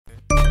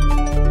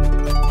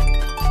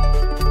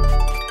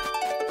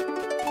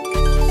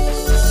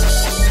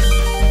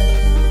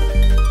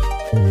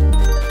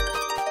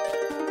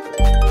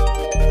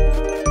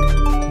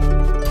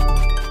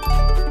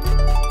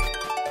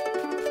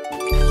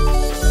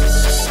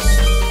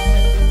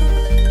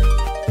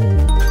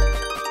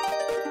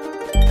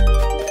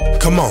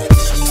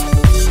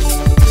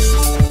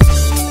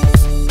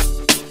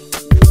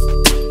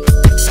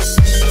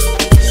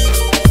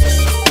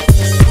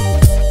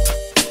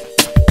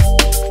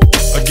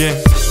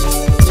again.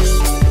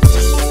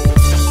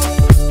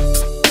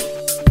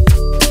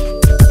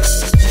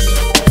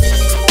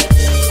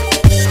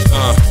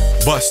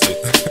 Busted.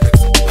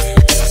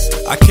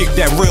 I kick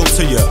that real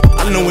to ya.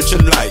 I know what you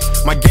like.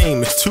 My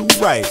game is too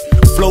right.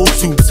 Flow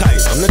too tight.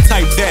 I'm the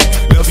type that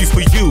love you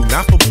for you,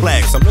 not for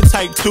blacks. I'm the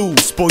type to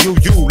spoil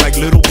you like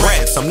little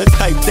brats. I'm the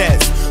type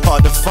that's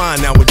hard to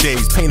find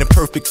nowadays. Paint a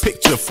perfect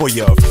picture for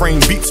ya. Frame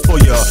beats for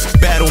ya.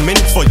 Battle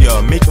minutes for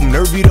ya. Make them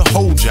nervy to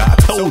hold ya. I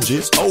told you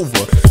it's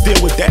over. Deal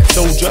with that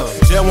soldier.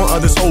 Jail when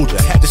others hold ya.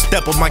 Had to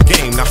step up my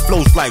game. Now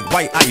flows like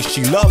white ice.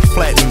 She loves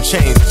platinum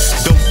chains.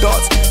 Dope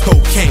thoughts,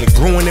 cocaine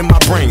brewing in my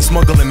brain.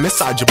 Smuggling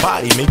inside your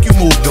body. Make you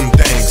move them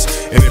things.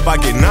 And if I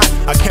get knocked,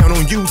 I count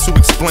on you to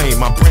explain.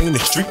 My brain, the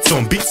streets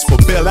on beats for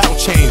bailout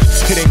change.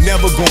 It ain't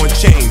never gonna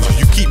change.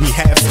 You keep me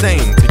half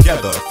sane.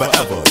 Together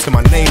forever till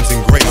my name's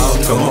engraved.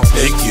 Come on,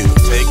 take you.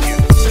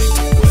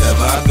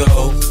 Wherever I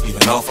go,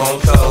 even off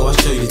on tour, I'll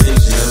show you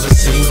things you never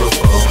seen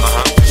before.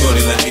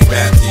 Shorty, let me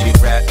rap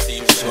to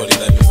you. Shorty,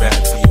 let me rap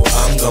to you.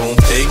 I'm gon'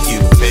 take you.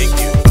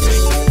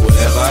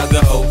 Wherever I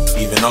go,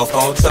 even off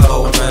on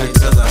tour, I'm ready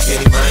till I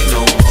can't mind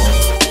no more.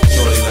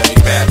 Shorty, let me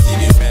rap to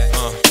you.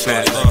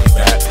 Shorty, let me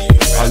rap to you.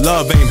 Our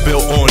love ain't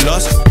built on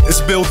lust, it's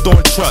built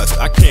on trust.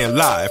 I can't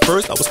lie, at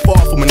first I was far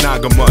from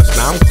monogamous.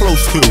 Now I'm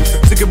close to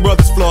sick of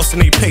brothers flossing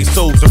they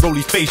pesos and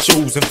roly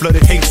facials and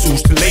flooded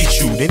Jesus to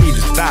lace you. They need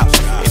to stop.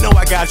 They know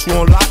I got you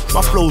on lock.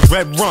 My flow's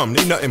red rum,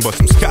 they nothing but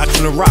some scotch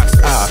on the rocks.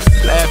 I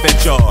laugh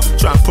at y'all,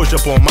 try and push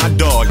up on my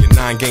dog. Your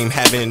 9-game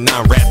having,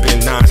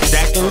 9-rapping,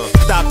 9-stacking.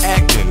 Stop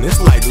acting, it's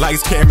like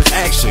lights, cameras,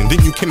 action. Then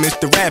you can miss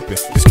the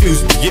rapping.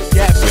 Excuse me, yip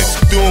yapping.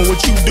 Doing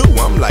what you do,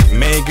 I'm like,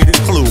 man, get a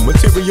clue.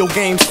 Material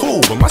game's cool,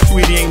 but my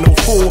sweetie ain't no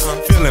fool.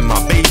 Filling my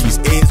baby's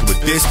ears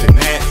with this and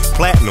that.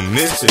 Platinum,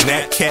 this and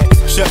that. Cat,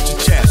 shut your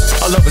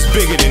chest. Our love is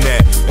bigger than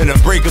that. An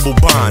unbreakable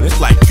bond.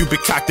 It's like Cupid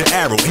cocked an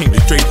arrow, aimed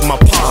it straight for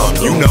my palm.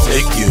 You know.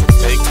 Take you.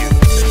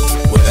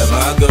 Wherever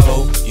I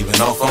go, even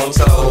off on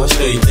tour, I'll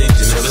show you things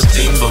you never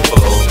seen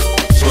before.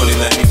 Shorty,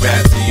 let me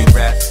rap to you.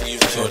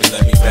 Shorty,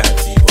 let me rap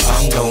to you.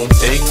 I'm gon'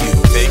 take you.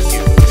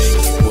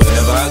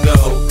 Wherever I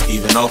go,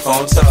 even off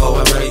on tour,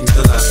 I'm ready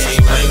till I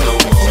can't mind no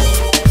more.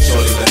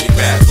 Shorty, let me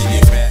rap to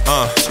you.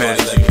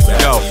 Shorty, let me rap to you.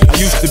 Yo, I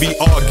used to be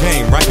all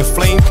game, writing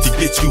flames to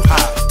get you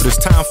hot. But as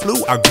time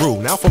flew, I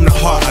grew. Now from the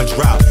heart I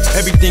drop.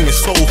 Everything is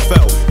so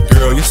felt.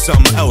 Girl, you're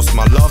something else.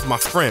 My love, my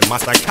friend, my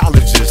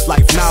psychologist,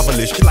 life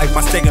novelist. You like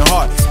my second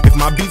heart. If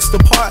my beats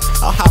depart,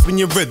 I'll hop in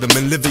your rhythm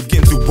and live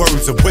again through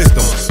words of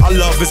wisdom. Our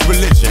love is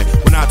religion.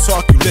 When I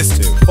talk, you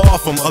listen. Far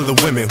from other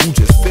women who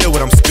just feel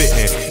what I'm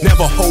spitting.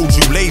 Never hold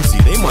you lazy.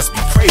 They must be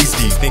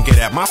crazy thinking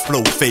that my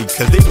flow fake,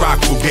 cause they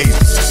rock fugazi.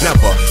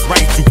 Never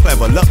write too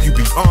clever. Love you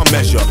beyond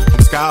measure.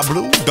 From sky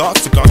blue, dark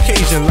to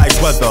Caucasian like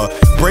weather.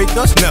 Break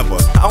us never.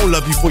 I don't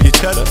love you for your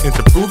cheddar. And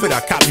to prove it,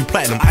 I cop you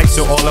platinum ice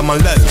on all of my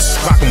letters.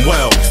 Rock 'em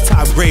well.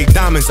 Top grade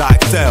diamonds I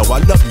excel. I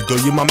love you, girl,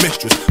 you're my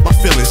mistress. My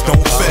feelings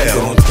don't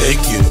fail. I'm gon'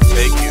 take you.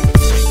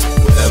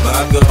 Wherever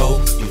I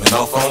go, even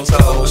off on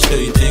tour, I'll show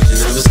you things you